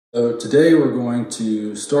So today we're going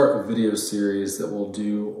to start a video series that we'll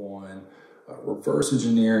do on reverse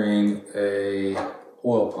engineering a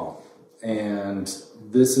oil pump. And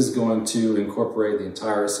this is going to incorporate the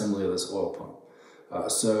entire assembly of this oil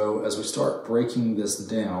pump. So as we start breaking this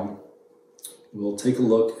down, we'll take a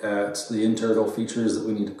look at the internal features that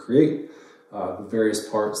we need to create, the various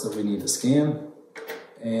parts that we need to scan,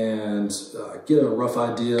 and get a rough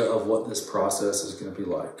idea of what this process is going to be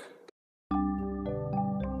like.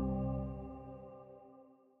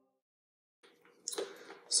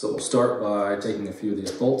 So we'll start by taking a few of these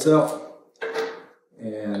bolts out,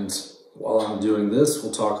 and while I'm doing this,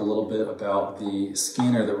 we'll talk a little bit about the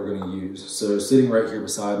scanner that we're going to use. So sitting right here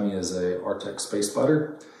beside me is a Artec Space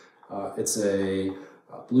Spider. It's a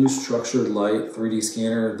blue structured light 3D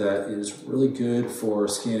scanner that is really good for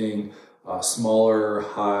scanning smaller,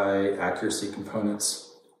 high accuracy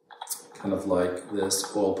components, kind of like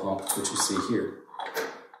this oil pump that you see here.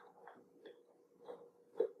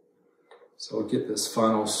 So we'll get this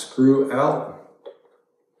final screw out,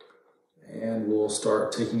 and we'll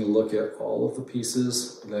start taking a look at all of the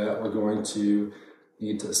pieces that we're going to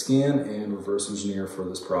need to scan and reverse engineer for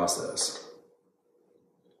this process.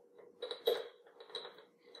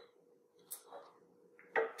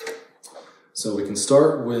 So we can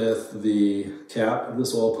start with the cap of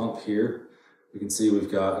this oil pump here. You can see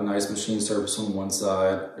we've got a nice machine surface on one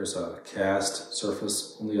side. There's a cast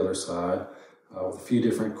surface on the other side. With a few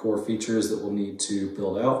different core features that we'll need to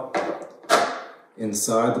build out.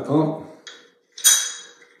 Inside the pump,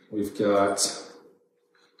 we've got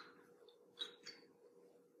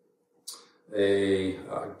a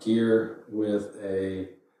gear with a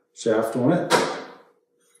shaft on it.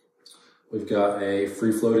 We've got a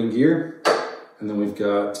free-floating gear, and then we've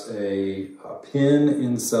got a pin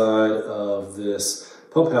inside of this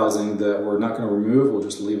pump housing that we're not going to remove. We'll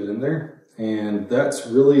just leave it in there. And that's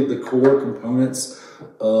really the core components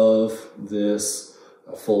of this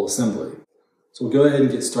full assembly. So we'll go ahead and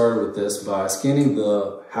get started with this by scanning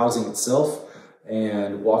the housing itself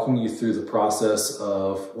and walking you through the process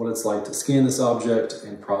of what it's like to scan this object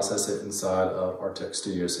and process it inside of Artec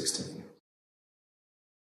Studio 16.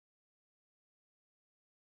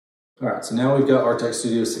 All right, so now we've got Artec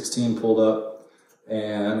Studio 16 pulled up,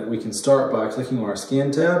 and we can start by clicking on our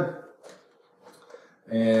scan tab.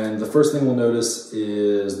 And the first thing we'll notice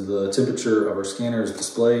is the temperature of our scanner is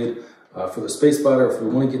displayed. For the Space Spider, if we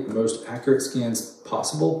want to get the most accurate scans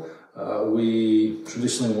possible, we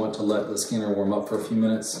traditionally want to let the scanner warm up for a few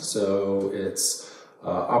minutes. So its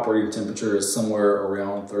operating temperature is somewhere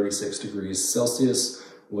around 36 degrees Celsius,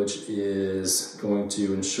 which is going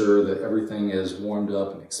to ensure that everything is warmed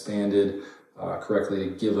up and expanded correctly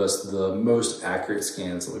to give us the most accurate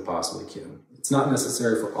scans that we possibly can. It's not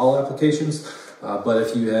necessary for all applications, but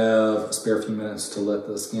if you have a spare few minutes to let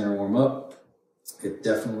the scanner warm up, it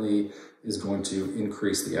definitely is going to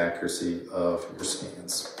increase the accuracy of your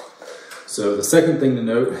scans. So the second thing to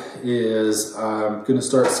note is I'm going to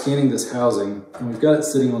start scanning this housing, and we've got it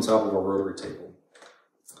sitting on top of a rotary table.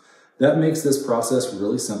 That makes this process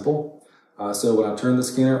really simple. So when I turn the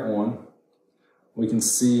scanner on, we can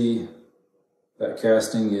see that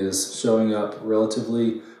casting is showing up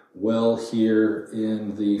relatively well here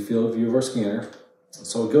in the field of view of our scanner.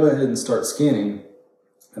 So we'll go ahead and start scanning,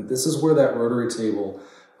 and this is where that rotary table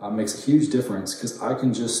makes a huge difference, because I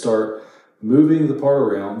can just start moving the part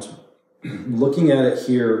around, looking at it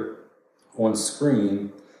here on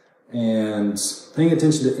screen, and paying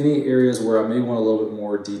attention to any areas where I may want a little bit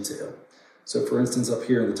more detail. So for instance, up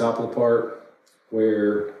here in the top of the part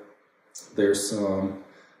where there's some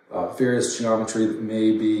various geometry that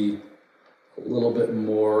may be a little bit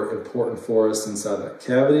more important for us inside that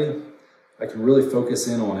cavity, I can really focus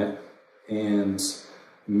in on it and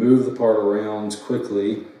move the part around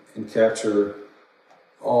quickly and capture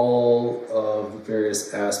all of the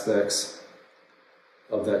various aspects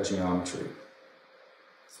of that geometry.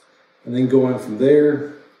 And then going from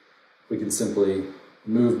there, we can simply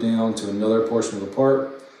move down to another portion of the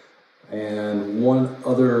part. And one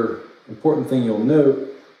other important thing you'll note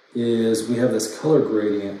is we have this color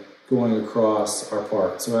gradient going across our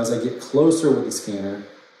part. So as I get closer with the scanner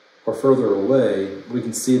or further away, we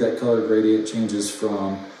can see that color gradient changes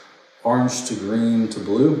from orange to green to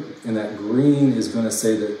blue. And that green is going to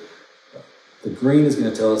say that the green is going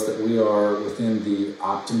to tell us that we are within the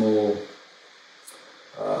optimal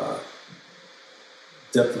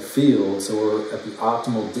depth of field. So we're at the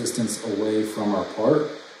optimal distance away from our part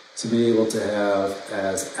to be able to have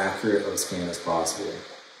as accurate of a scan as possible.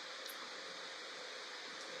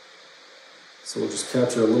 So we'll just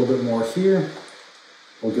capture a little bit more here.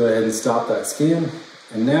 We'll go ahead and stop that scan,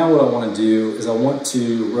 And now what I want to do is I want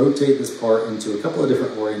to rotate this part into a couple of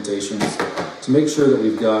different orientations to make sure that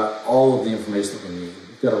we've got all of the information that we need.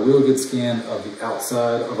 We've got a real good scan of the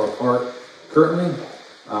outside of our part currently,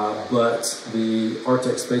 but the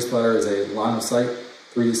Artec Space Spider is a line of sight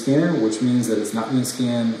 3D scanner, which means that it's not going to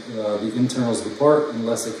scan the internals of the part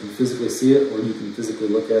unless it can physically see it or you can physically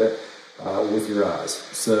look at it with your eyes.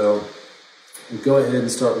 So we go ahead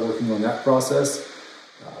and start working on that process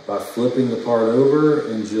by flipping the part over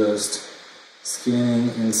and just scanning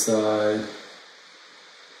inside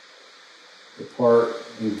the part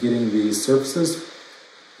and getting these surfaces.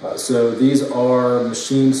 So these are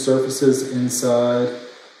machined surfaces inside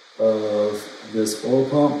of this oil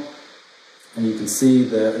pump. And you can see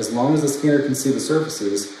that as long as the scanner can see the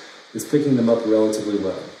surfaces, it's picking them up relatively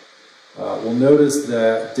well. We'll notice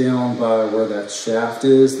that down by where that shaft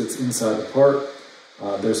is that's inside the part,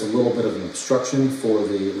 there's a little bit of an obstruction for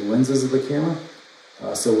the lenses of the camera.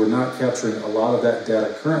 So we're not capturing a lot of that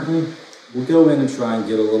data currently. We'll go in and try and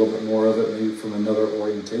get a little bit more of it, maybe from another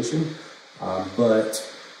orientation. But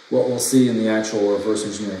what we'll see in the actual reverse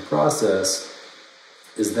engineering process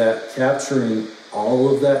is that capturing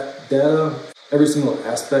all of that data, every single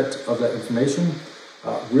aspect of that information,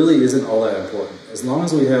 really isn't all that important. As long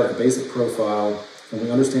as we have the basic profile and we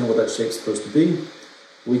understand what that shape's supposed to be,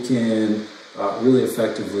 we can really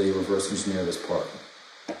effectively reverse engineer this part.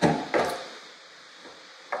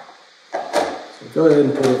 So go ahead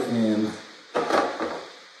and put it in.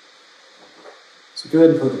 So go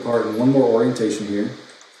ahead and put the part in one more orientation here.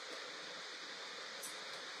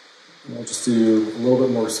 And we'll just do a little bit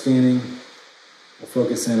more scanning. We'll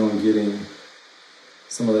focus in on getting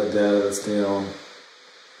some of that data that's down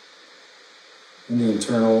in the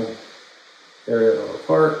internal area of our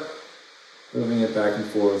part, moving it back and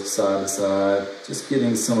forth, side to side, just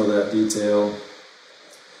getting some of that detail.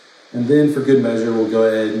 And then for good measure, we'll go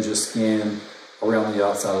ahead and just scan around the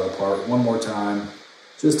outside of the part one more time,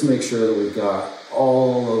 just to make sure that we've got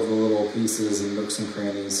all of the little pieces and nooks and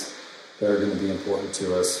crannies that are going to be important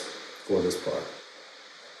to us for this part.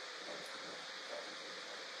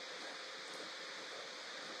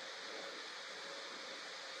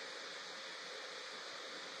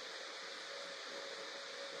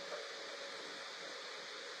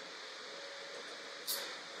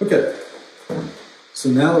 Okay, so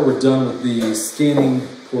now that we're done with the scanning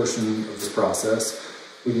portion of this process,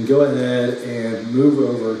 we can go ahead and move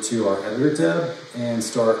over to our editor tab and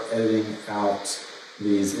start editing out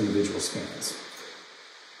these individual scans.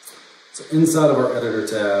 So inside of our editor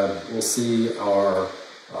tab, we'll see our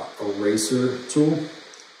eraser tool.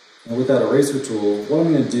 And with that eraser tool, what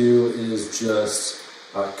I'm going to do is just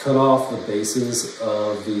cut off the bases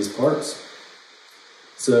of these parts.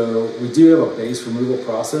 So we do have a base removal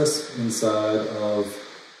process inside of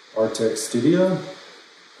Artec Studio.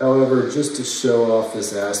 However, just to show off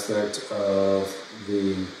this aspect of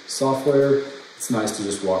the software, it's nice to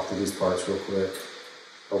just walk through these parts real quick,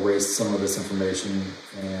 erase some of this information,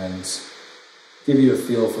 and give you a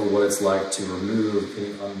feel for what it's like to remove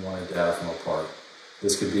any unwanted data from a part.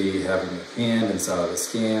 This could be having a hand inside of the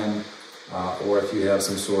scan, or if you have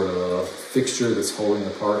some sort of fixture that's holding the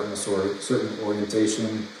part in a sort of certain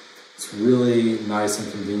orientation, it's really nice and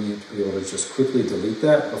convenient to be able to just quickly delete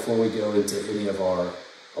that before we go into any of our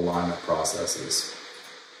alignment processes.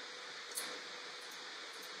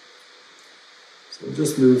 So we'll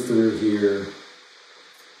just move through here,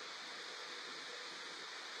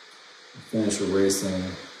 finish erasing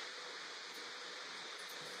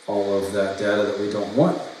all of that data that we don't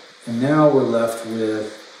want, and now we're left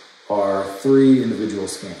with are 3 individual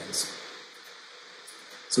scans.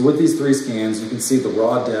 So with these 3 scans, you can see the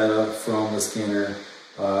raw data from the scanner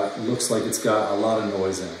looks like it's got a lot of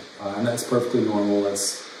noise in it. And that's perfectly normal.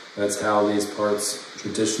 That's how these parts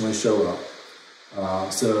traditionally show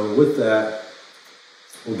up. So with that,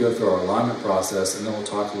 we'll go through our alignment process, and then we'll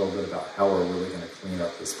talk a little bit about how we're really going to clean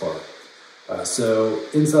up this part. So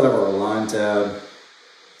inside of our Align tab,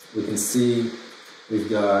 we can see we've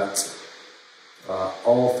got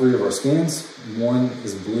all 3 of our scans. One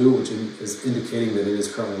is blue, which is indicating that it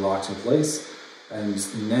is currently locked in place.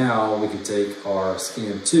 And now we can take our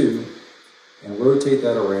scan 2 and rotate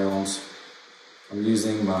that around. I'm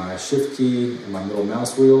using my shift key and my middle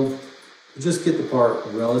mouse wheel to just get the part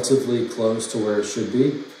relatively close to where it should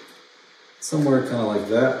be, somewhere kind of like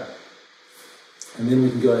that. And then we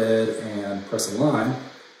can go ahead and press Align.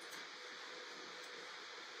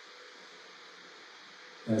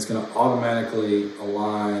 And it's going to automatically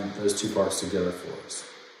align those 2 parts together for us.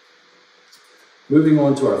 Moving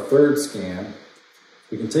on to our 3rd scan,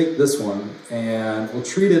 We can take this one and we'll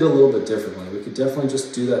treat it a little bit differently. We could definitely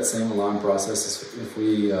just do that same align process if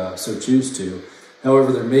we so choose to.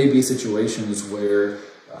 However, there may be situations where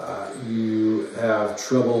you have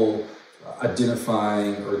trouble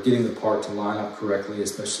identifying or getting the part to line up correctly,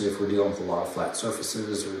 especially if we're dealing with a lot of flat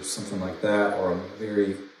surfaces or something like that, or a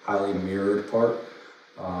very highly mirrored part.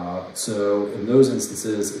 So in those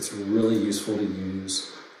instances, it's really useful to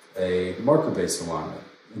use a marker-based alignment.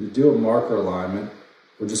 And to do a marker alignment,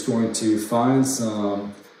 we're just going to find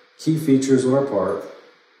some key features on our part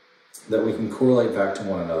that we can correlate back to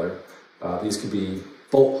one another. These could be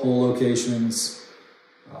bolt hole locations,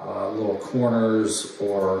 little corners,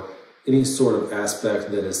 or any sort of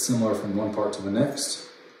aspect that is similar from one part to the next.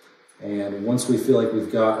 And once we feel like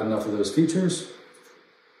we've got enough of those features,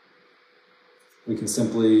 we can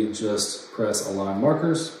simply just press align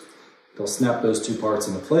markers. It'll snap those two parts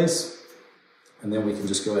into place. And then we can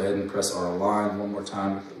just go ahead and press our align one more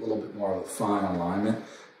time with a little bit more of a fine alignment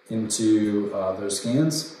into those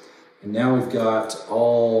scans. And now we've got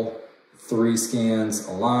all 3 scans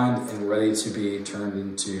aligned and ready to be turned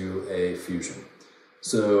into a fusion.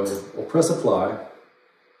 So we'll press apply,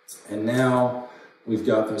 and now we've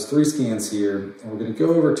got those 3 scans here, and we're going to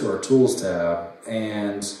go over to our tools tab,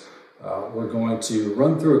 and we're going to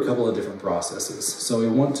run through a couple of different processes. So we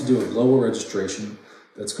want to do a global registration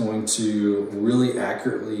that's going to really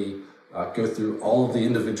accurately go through all of the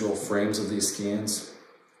individual frames of these scans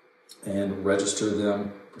and register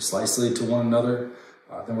them precisely to one another.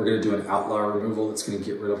 Then we're going to do an outlier removal that's going to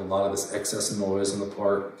get rid of a lot of this excess noise in the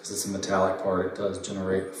part. Because it's a metallic part, it does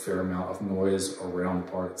generate a fair amount of noise around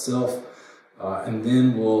the part itself. And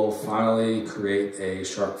then we'll finally create a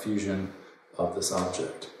sharp fusion of this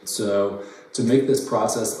object. So to make this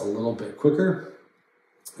process a little bit quicker,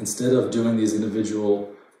 instead of doing these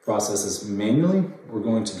individual processes manually, we're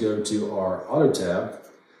going to go to our Auto tab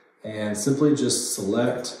and simply just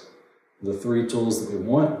select the 3 tools that we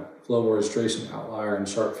want: global registration, outlier, and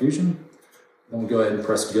sharp fusion. Then we'll go ahead and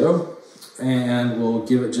press go, and we'll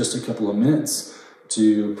give it just a couple of minutes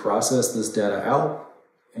to process this data out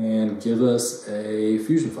and give us a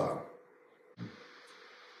fusion file.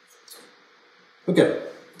 Okay,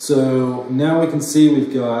 so now we can see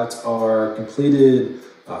we've got our completed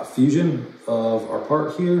fusion of our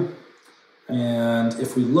part here. And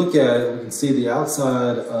if we look at it, we can see the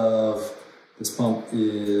outside of this pump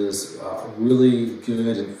is really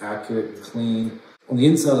good and accurate and clean. On the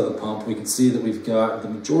inside of the pump, we can see that we've got the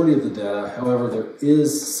majority of the data. However, there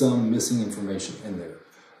is some missing information in there.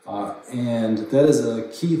 And that is a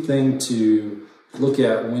key thing to look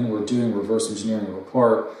at when we're doing reverse engineering of a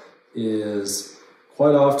part. Is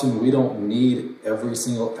quite often we don't need every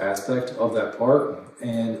single aspect of that part.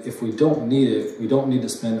 And if we don't need it, we don't need to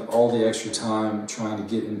spend all the extra time trying to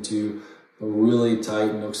get into the really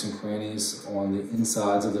tight nooks and crannies on the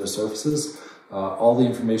insides of those surfaces. All the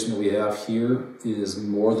information that we have here is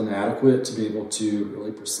more than adequate to be able to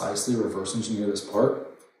really precisely reverse engineer this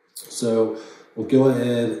part. So we'll go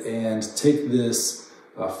ahead and take this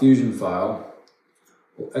fusion file,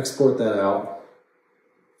 we'll export that out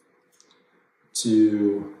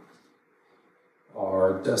to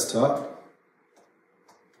our desktop.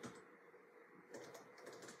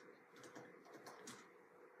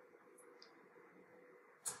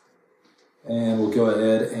 And we'll go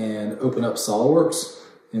ahead and open up SOLIDWORKS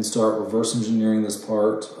and start reverse engineering this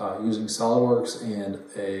part using SOLIDWORKS and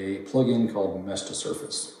a plugin called Mesh to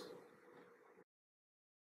Surface.